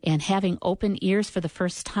and having open ears for the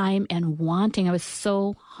first time and wanting. I was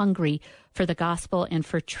so hungry for the gospel and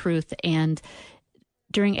for truth. And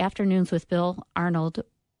during afternoons with Bill Arnold,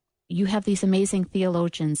 you have these amazing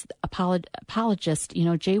theologians, apologists.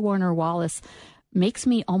 J. Warner Wallace makes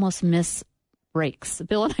me almost miss breaks.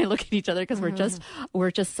 Bill and I look at each other because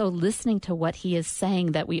we're just so listening to what he is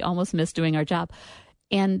saying that we almost miss doing our job.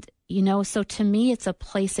 And, so to me, it's a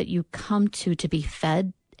place that you come to be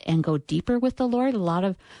fed and go deeper with the Lord. A lot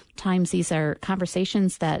of times these are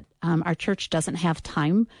conversations that our church doesn't have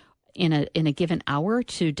time in a given hour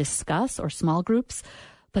to discuss, or small groups.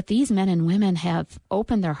 But these men and women have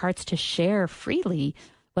opened their hearts to share freely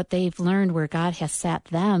what they've learned where God has sat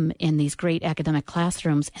them in these great academic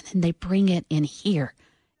classrooms, and then they bring it in here.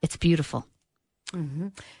 It's beautiful.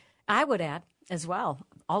 I would add as well,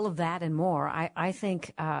 all of that and more. I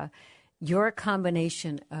think your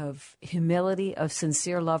combination of humility, of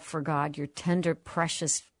sincere love for God, your tender,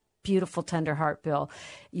 precious, beautiful, tender heart, Bill,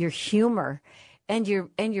 your humor, and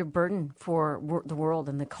your burden for the world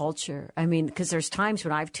and the culture. I mean, because there's times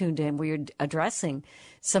when I've tuned in where you're addressing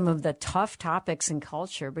some of the tough topics in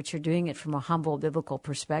culture, but you're doing it from a humble biblical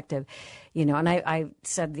perspective, And I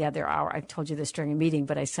said the other hour, I told you this during a meeting,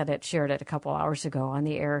 but I shared it a couple hours ago on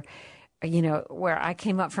the air. Where I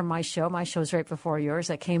came up from my show's right before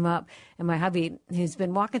yours. I came up, and my hubby, who's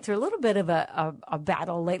been walking through a little bit of a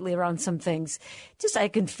battle lately around some things, just I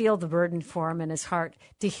can feel the burden for him in his heart.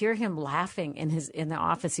 To hear him laughing in the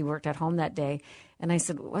office, he worked at home that day. And I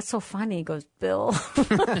said, "What's so funny?" He goes, "Bill."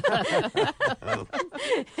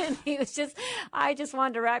 And he was I just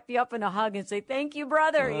wanted to wrap you up in a hug and say, "Thank you,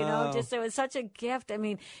 brother." It was such a gift. I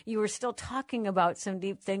mean, you were still talking about some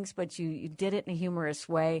deep things, but you did it in a humorous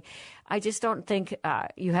way. I just don't think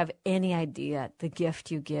you have any idea the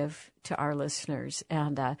gift you give to our listeners.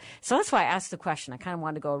 And so that's why I asked the question. I kind of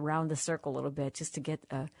wanted to go around the circle a little bit just to get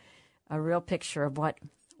a real picture of what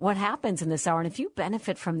happens in this hour. And if you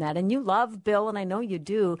benefit from that, and you love Bill, and I know you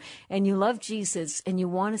do, and you love Jesus, and you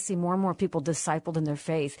want to see more and more people discipled in their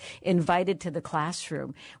faith, invited to the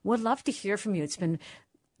classroom, would love to hear from you. It's been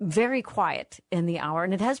very quiet in the hour,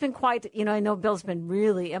 and it has been quiet. I know Bill's been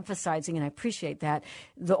really emphasizing, and I appreciate that,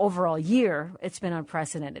 the overall year, it's been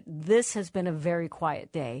unprecedented. This has been a very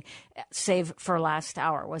quiet day, save for last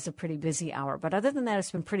hour was a pretty busy hour. But other than that, it's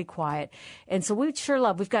been pretty quiet. And so we'd sure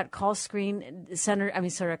love, we've got call center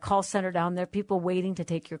down there, people waiting to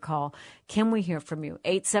take your call. Can we hear from you?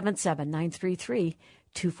 877-933-2484.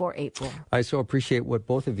 I so appreciate what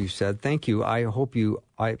both of you said. Thank you.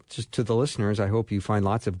 Just to the listeners, I hope you find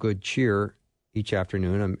lots of good cheer each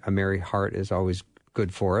afternoon. A merry heart is always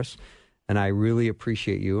good for us. And I really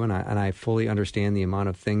appreciate you. And I fully understand the amount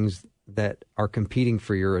of things that are competing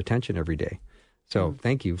for your attention every day. So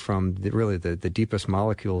thank you from the deepest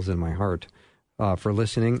molecules in my heart for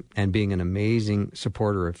listening and being an amazing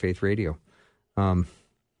supporter of Faith Radio. I'm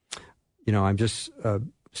just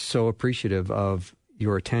so appreciative of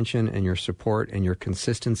your attention and your support and your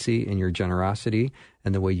consistency and your generosity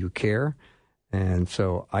and the way you care. And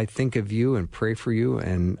so I think of you and pray for you.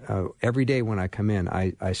 And every day when I come in,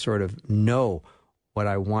 I sort of know what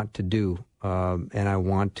I want to do. And I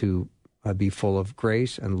want to be full of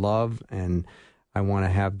grace and love. And I want to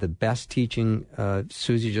have the best teaching.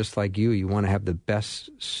 Susie, just like you want to have the best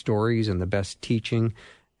stories and the best teaching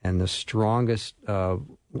and the strongest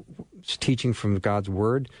teaching from God's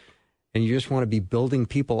Word. And you just want to be building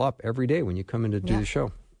people up every day when you come in to do the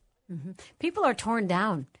show. People are torn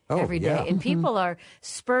down every day, and people are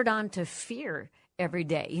spurred on to fear every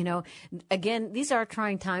day. Again, these are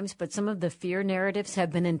trying times, but some of the fear narratives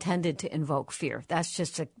have been intended to invoke fear. That's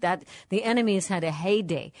just that the enemy has had a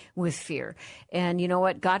heyday with fear. And you know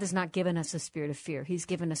what? God has not given us a spirit of fear. He's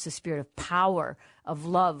given us a spirit of power, of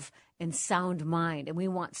love, and sound mind. And we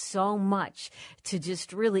want so much to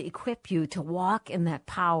just really equip you to walk in that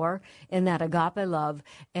power, in that agape love.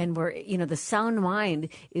 And where, the sound mind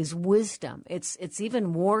is wisdom. It's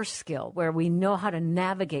even war skill, where we know how to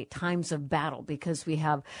navigate times of battle because we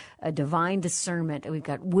have a divine discernment and we've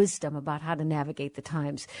got wisdom about how to navigate the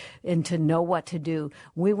times and to know what to do.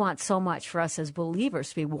 We want so much for us as believers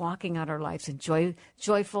to be walking out our lives in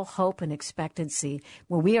joyful hope and expectancy,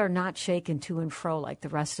 where we are not shaken to and fro like the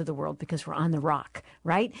rest of the world, because we're on the rock,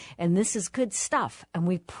 right? And this is good stuff. And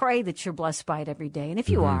we pray that you're blessed by it every day. And if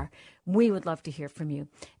you are, we would love to hear from you.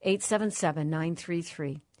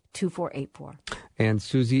 877-933-2484. And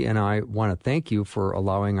Susie and I want to thank you for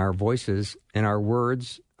allowing our voices and our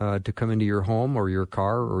words to come into your home or your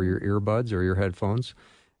car or your earbuds or your headphones.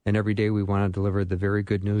 And every day we want to deliver the very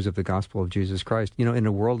good news of the gospel of Jesus Christ. You know, in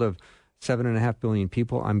a world of 7.5 billion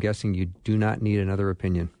people, I'm guessing you do not need another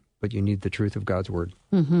opinion, but you need the truth of God's word.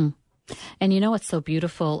 Mm-hmm. And you know what's so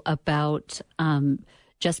beautiful about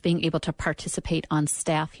just being able to participate on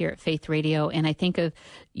staff here at Faith Radio? And I think of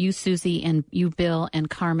you, Susie, and you, Bill,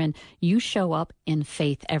 and Carmen. You show up in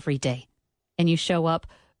faith every day. And you show up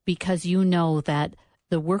because you know that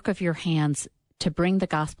the work of your hands to bring the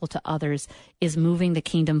gospel to others is moving the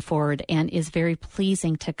kingdom forward and is very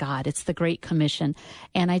pleasing to God. It's the Great Commission.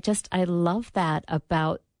 And I love that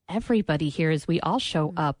about everybody here as we all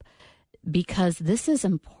show up, because this is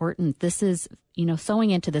important. This is, sowing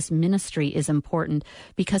into this ministry is important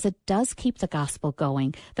because it does keep the gospel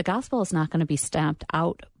going. The gospel is not going to be stamped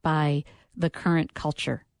out by the current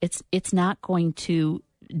culture. It's not going to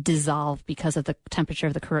dissolve because of the temperature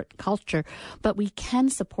of the current culture, but we can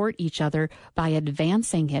support each other by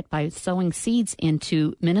advancing it, by sowing seeds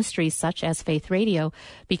into ministries such as Faith Radio,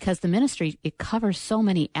 because the ministry, it covers so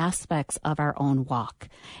many aspects of our own walk.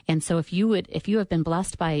 And so if you have been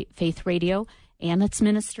blessed by Faith Radio and its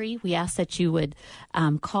ministry, we ask that you would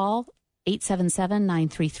call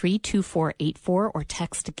 877-933-2484 or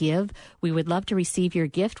text GIVE. We would love to receive your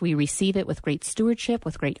gift. We receive it with great stewardship,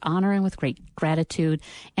 with great honor, and with great gratitude.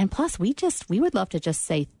 And plus, we would love to just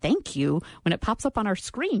say thank you when it pops up on our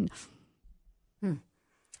screen.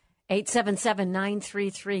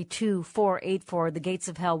 877-933-2484. The gates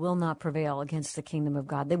of hell will not prevail against the kingdom of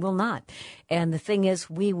God. They will not. And the thing is,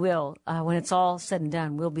 we will, when it's all said and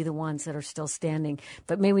done, we'll be the ones that are still standing.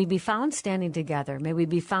 But may we be found standing together. May we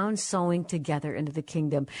be found sowing together into the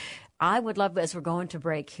kingdom. I would love, as we're going to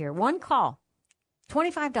break here, one call,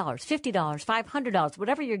 $25, $50, $500,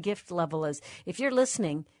 whatever your gift level is. If you're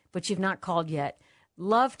listening, but you've not called yet,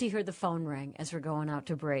 love to hear the phone ring as we're going out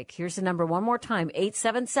to break. Here's the number one more time,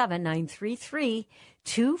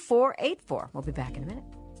 877-933-2484. We'll be back in a minute.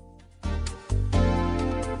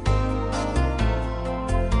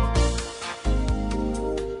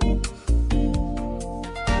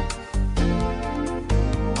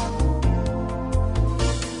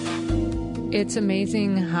 It's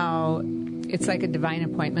amazing how it's like a divine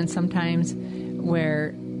appointment sometimes,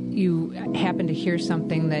 where you happen to hear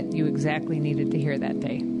something that you exactly needed to hear that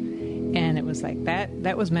day. And it was like,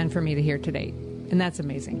 that was meant for me to hear today. And that's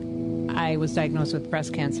amazing. I was diagnosed with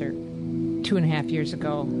breast cancer 2.5 years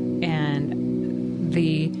ago. And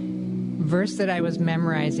the verse that I was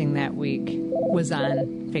memorizing that week was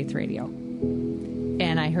on Faith Radio.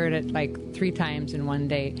 And I heard it like 3 times in one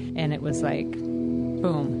day. And it was like,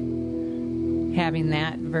 boom, having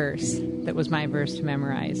that verse that was my verse to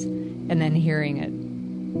memorize, and then hearing it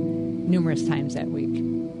numerous times that week.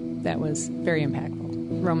 That was very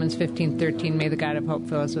impactful. Romans 15:13, may the God of hope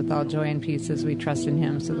fill us with all joy and peace as we trust in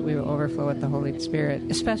him, so that we will overflow with the Holy Spirit.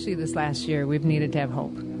 Especially this last year, we've needed to have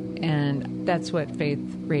hope. And that's what Faith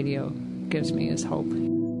Radio gives me, is hope.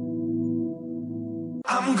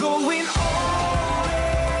 I'm going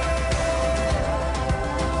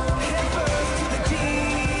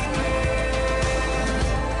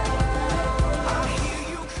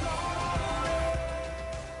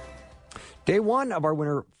Day one of our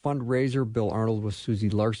winter fundraiser, Bill Arnold with Susie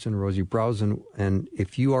Larson, Rosie Browson. And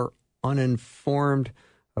if you are uninformed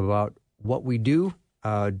about what we do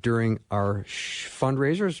during our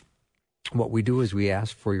fundraisers, what we do is we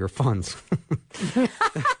ask for your funds. And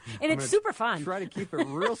it's super fun. Try to keep it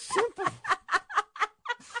real simple.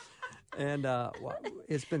 And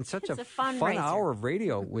it's been such a fun hour of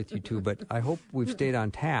radio with you two, but I hope we've stayed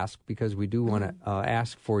on task, because we do want to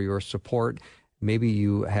ask for your support. Maybe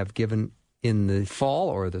you have given in the fall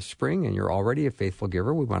or the spring and you're already a faithful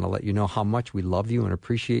giver. We want to let you know how much we love you and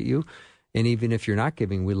appreciate you. And even if you're not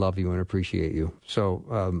giving, we love you and appreciate you.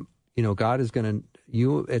 So, God is going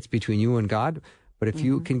to, it's between you and God. But if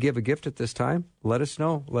you can give a gift at this time, let us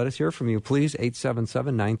know. Let us hear from you. Please,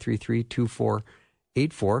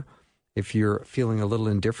 877-933-2484. If you're feeling a little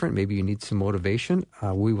indifferent, maybe you need some motivation,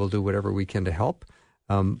 we will do whatever we can to help.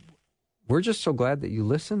 We're just so glad that you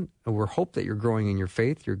listen, and we hope that you're growing in your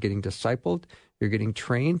faith. You're getting discipled. You're getting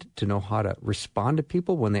trained to know how to respond to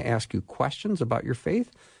people when they ask you questions about your faith.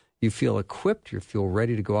 You feel equipped. You feel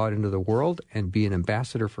ready to go out into the world and be an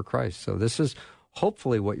ambassador for Christ. So this is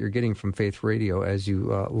hopefully what you're getting from Faith Radio as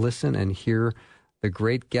you listen and hear the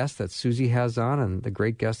great guests that Susie has on, and the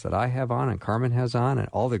great guests that I have on, and Carmen has on, and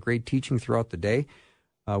all the great teaching throughout the day.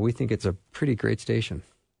 We think it's a pretty great station.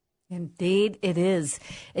 Indeed, it is.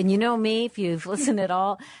 And you know me, if you've listened at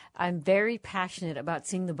all, I'm very passionate about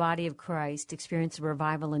seeing the body of Christ experience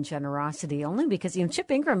revival and generosity, only because, Chip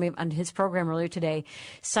Ingram on his program earlier today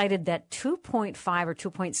cited that 2.5 or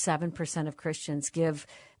 2.7% of Christians give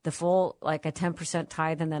the full, like a 10%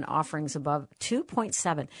 tithe and then offerings above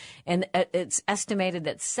 2.7. And it's estimated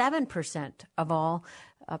that 7% of all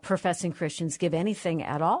professing Christians give anything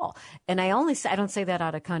at all. And I don't say that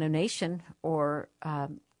out of condemnation or,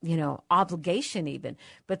 obligation even,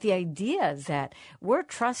 but the idea that we're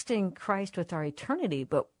trusting Christ with our eternity,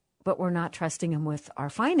 but we're not trusting him with our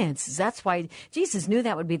finances. That's why Jesus knew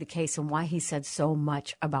that would be the case and why he said so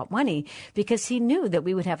much about money, because he knew that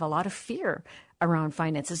we would have a lot of fear around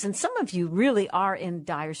finances. And some of you really are in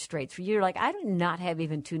dire straits. You're like, I do not have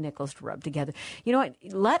even 2 nickels to rub together. You know what?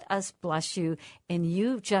 Let us bless you and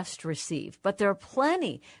you just receive. But there are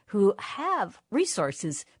plenty who have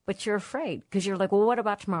resources, but you're afraid because you're like, well, what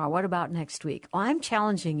about tomorrow? What about next week? Well, I'm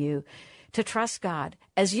challenging you to trust God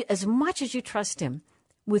as much as you trust him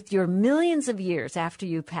with your millions of years after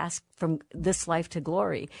you pass from this life to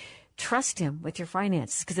glory. Trust him with your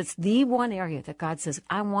finances, because it's the one area that God says,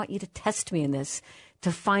 I want you to test me in this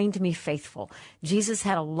to find me faithful. Jesus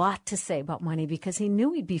had a lot to say about money because he knew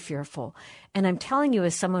we'd be fearful. And I'm telling you,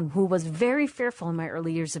 as someone who was very fearful in my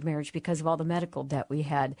early years of marriage because of all the medical debt we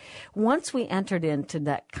had, once we entered into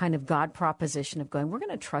that kind of God proposition of going, we're going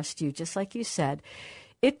to trust you, just like you said,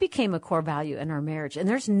 it became a core value in our marriage. And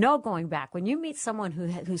there's no going back. When you meet someone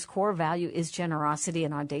whose core value is generosity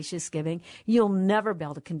and audacious giving, you'll never be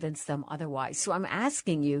able to convince them otherwise. So I'm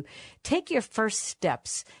asking you, take your first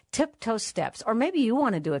steps, tiptoe steps, or maybe you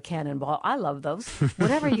want to do a cannonball. I love those.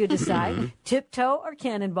 Whatever you decide, tiptoe or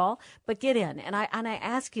cannonball, but get in. And I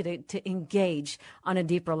ask you to engage on a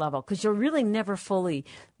deeper level, because you'll really never fully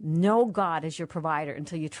know God as your provider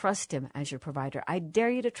until you trust him as your provider. I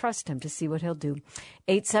dare you to trust him to see what he'll do.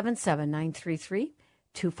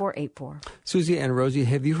 877-933-2484. Susie and Rosie,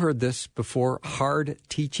 have you heard this before? Hard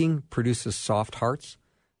teaching produces soft hearts.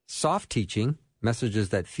 Soft teaching, messages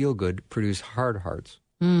that feel good, produce hard hearts.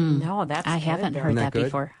 No, I haven't heard that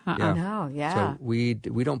before. Yeah. No, yeah. So we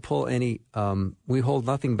don't pull any, we hold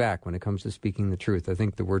nothing back when it comes to speaking the truth. I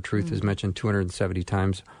think the word truth is mentioned 270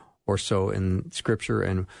 times or so in Scripture,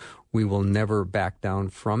 and we will never back down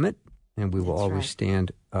from it, and we will always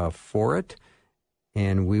stand for it.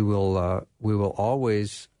 And we will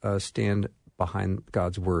always stand behind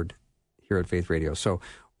God's word here at Faith Radio. So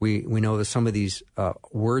we know that some of these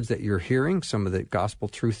words that you're hearing, some of the gospel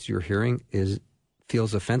truths you're hearing,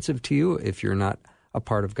 feels offensive to you if you're not a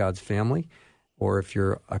part of God's family, or if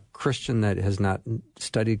you're a Christian that has not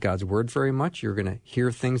studied God's word very much. You're going to hear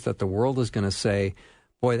things that the world is going to say,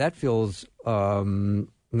 boy, that feels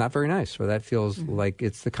not very nice, or that feels like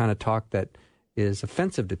it's the kind of talk that is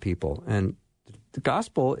offensive to people. And the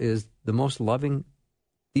gospel is the most loving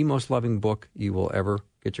book you will ever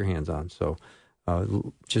get your hands on. So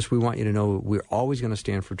we want you to know we're always going to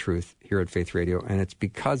stand for truth here at Faith Radio. And it's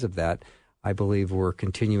because of that, I believe we're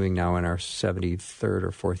continuing now in our 73rd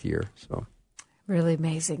or 4th year. So really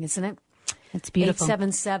amazing, isn't it? It's beautiful.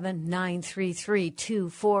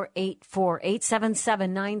 877-933-2484,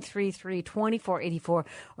 877-933-2484,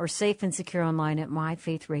 or safe and secure online at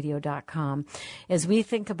myfaithradio.com. As we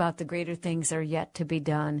think about the greater things that are yet to be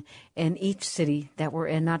done in each city that we're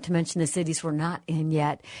in, not to mention the cities we're not in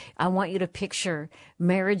yet, I want you to picture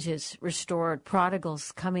marriages restored,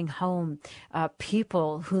 prodigals coming home,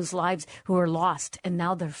 people whose lives who are lost and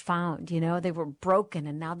now they're found. They were broken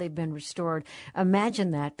and now they've been restored.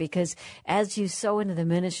 Imagine that, because as you sow into the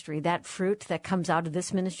ministry, that fruit that comes out of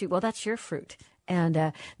this ministry, well, that's your fruit.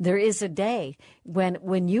 And there is a day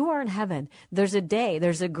when you are in heaven, there's a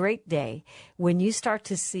great day when you start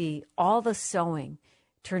to see all the sowing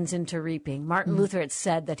turns into reaping. Martin Luther had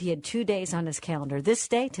said that he had 2 days on his calendar, this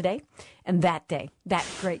day, today, and that day, that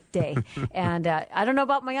great day. And I don't know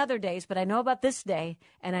about my other days, but I know about this day,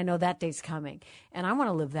 and I know that day's coming. And I want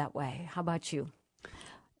to live that way. How about you?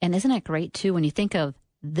 And isn't it great, too, when you think of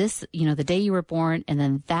this, the day you were born, and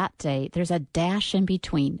then that day, there's a dash in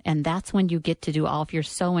between. And that's when you get to do all of your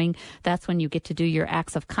sowing. That's when you get to do your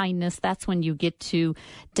acts of kindness. That's when you get to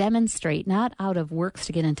demonstrate, not out of works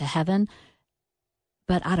to get into heaven,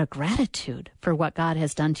 but out of gratitude for what God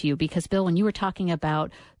has done to you. Because, Bill, when you were talking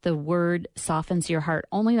about the word softens your heart,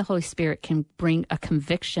 only the Holy Spirit can bring a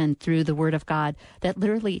conviction through the word of God that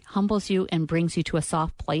literally humbles you and brings you to a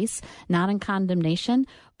soft place, not in condemnation,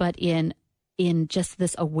 but in in just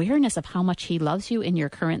this awareness of how much he loves you in your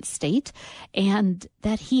current state and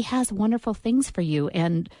that he has wonderful things for you.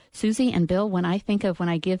 And Susie and Bill, when I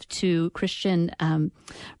give to Christian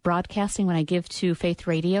broadcasting, when I give to Faith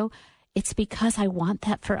Radio, it's because I want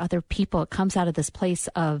that for other people. It comes out of this place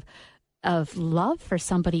of love for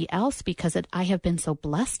somebody else because I have been so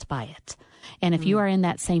blessed by it. And if you are in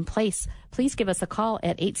that same place, please give us a call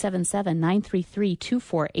at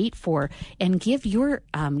 877-933-2484 and give your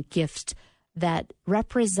gift that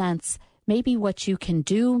represents maybe what you can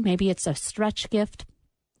do. Maybe it's a stretch gift.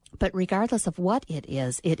 But regardless of what it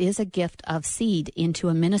is a gift of seed into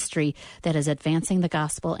a ministry that is advancing the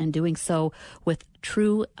gospel and doing so with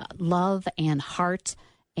true love and heart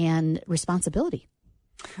and responsibility.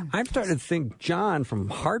 I'm starting to think John from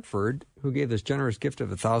Hartford, who gave this generous gift of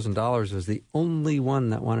 $1,000, was the only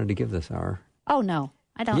one that wanted to give this hour. Oh, no.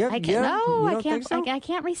 I don't. I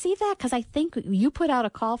can't receive that because I think you put out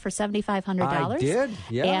a call for $7,500. I did,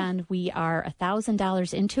 yeah. And we are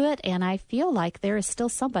 $1,000 into it, and I feel like there is still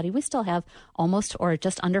somebody. We still have almost or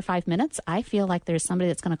just under 5 minutes. I feel like there's somebody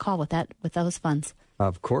that's going to call with those funds.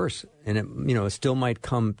 Of course, and it still might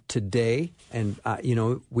come today. And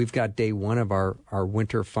we've got day one of our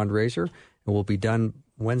winter fundraiser, and we'll be done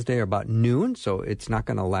Wednesday about noon. So it's not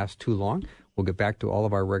going to last too long. We'll get back to all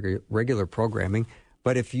of our regular programming.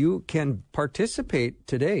 But if you can participate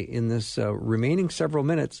today in this remaining several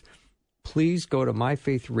minutes, please go to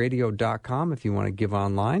myfaithradio.com if you want to give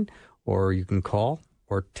online, or you can call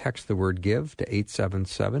or text the word give to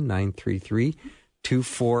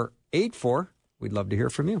 877-933-2484. We'd love to hear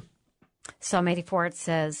from you. Psalm 84, it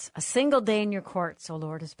says, a single day in your courts, O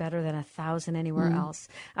Lord, is better than 1,000 anywhere else.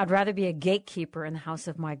 I'd rather be a gatekeeper in the house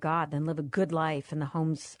of my God than live a good life in the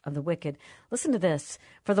homes of the wicked. Listen to this.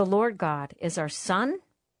 For the Lord God is our sun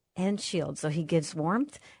and shield. So he gives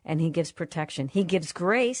warmth and he gives protection. He gives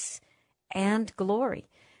grace and glory.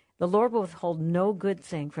 The Lord will withhold no good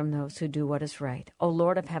thing from those who do what is right. O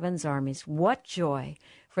Lord of heaven's armies, what joy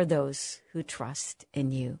for those who trust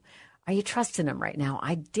in you. Are you trusting him right now?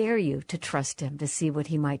 I dare you to trust him to see what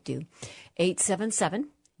he might do.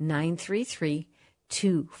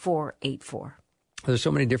 877-933-2484. There's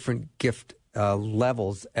so many different gift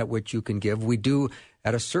levels at which you can give. We do,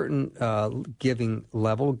 at a certain giving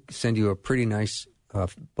level, send you a pretty nice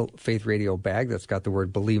Faith Radio bag that's got the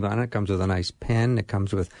word believe on it. It comes with a nice pen. It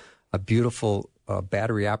comes with a beautiful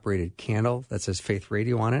battery-operated candle that says Faith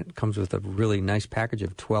Radio on it. It comes with a really nice package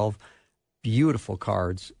of 12 beautiful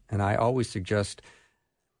cards, and I always suggest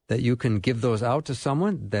that you can give those out to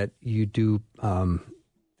someone that you do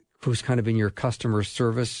who's kind of in your customer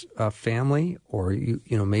service family, or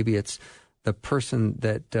maybe it's the person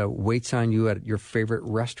that waits on you at your favorite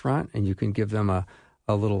restaurant, and you can give them a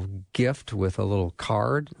little gift with a little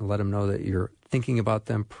card and let them know that you're thinking about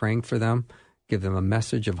them, praying for them, give them a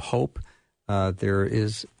message of hope. There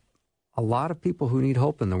is a lot of people who need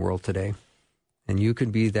hope in the world today. And you can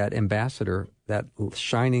be that ambassador, that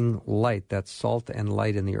shining light, that salt and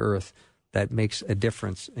light in the earth that makes a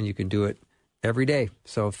difference. And you can do it every day.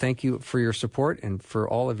 So thank you for your support and for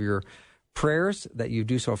all of your prayers that you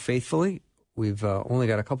do so faithfully. We've only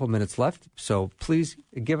got a couple minutes left. So please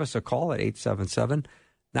give us a call at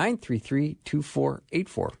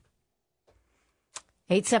 877-933-2484.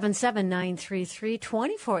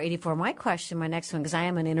 877-933-2484. My next one, because I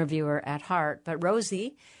am an interviewer at heart. But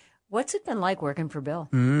Rosie, what's it been like working for Bill?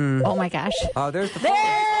 Oh, my gosh. Oh, there's the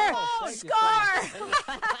there! Oh, score!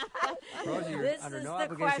 Rosie, this is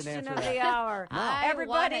the question of the hour.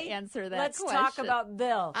 Everybody, answer that let's question. talk about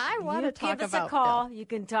Bill. I want to talk about Bill. Give us a call. You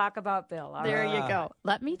can talk about Bill. There you go.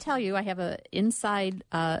 Let me tell you, I have an inside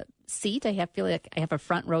seat. I feel like I have a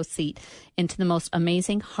front row seat into the most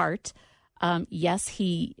amazing heart. Yes,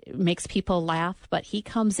 he makes people laugh, but he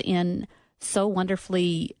comes in so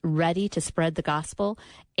wonderfully ready to spread the gospel.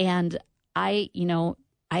 And I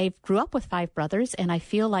grew up with 5 brothers, and I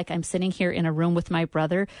feel like I'm sitting here in a room with my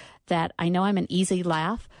brother that I know I'm an easy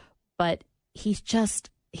laugh, but he's just,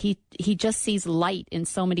 he just sees light in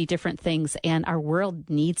so many different things, and our world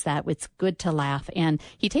needs that. It's good to laugh, and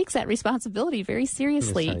he takes that responsibility very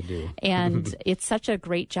seriously. Yes, I do. And it's such a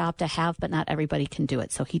great job to have, but not everybody can do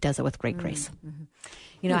it, so he does it with great grace. Mm-hmm.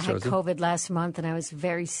 I had COVID last month, and I was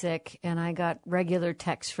very sick, and I got regular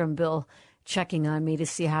texts from Bill checking on me to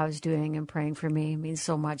see how I was doing and praying for me. It means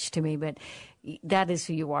so much to me, but that is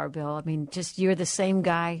who you are, Bill. I mean, just you're the same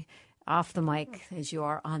guy off the mic as you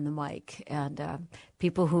are on the mic, and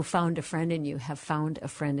people who found a friend in you have found a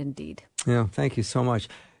friend indeed. Yeah, thank you so much.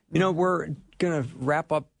 We're going to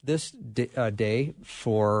wrap up this day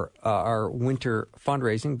for our winter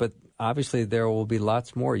fundraising, but obviously there will be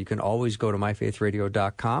lots more. You can always go to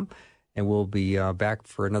myfaithradio.com And we'll be back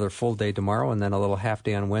for another full day tomorrow and then a little half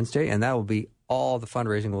day on Wednesday. And that will be all the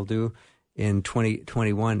fundraising we'll do in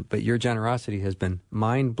 2021. But your generosity has been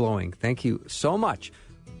mind-blowing. Thank you so much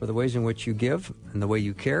for the ways in which you give and the way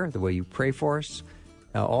you care, the way you pray for us.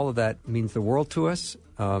 All of that means the world to us.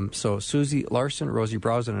 So Susie Larson, Rosie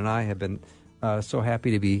Browson, and I have been so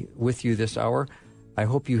happy to be with you this hour. I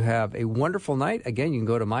hope you have a wonderful night. Again, you can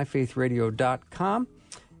go to myfaithradio.com,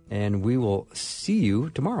 and we will see you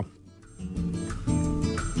tomorrow.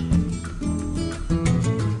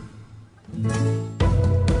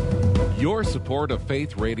 Your support of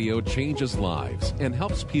Faith Radio changes lives and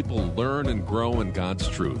helps people learn and grow in God's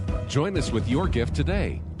truth. Join us with your gift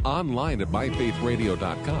today, online at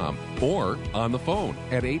myfaithradio.com or on the phone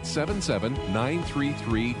at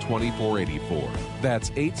 877-933-2484.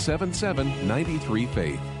 That's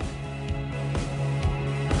 877-93-FAITH.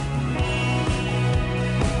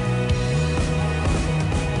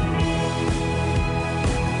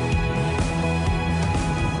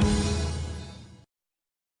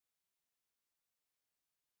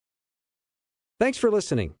 Thanks for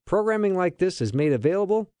listening. Programming like this is made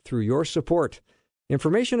available through your support.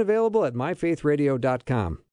 Information available at myfaithradio.com.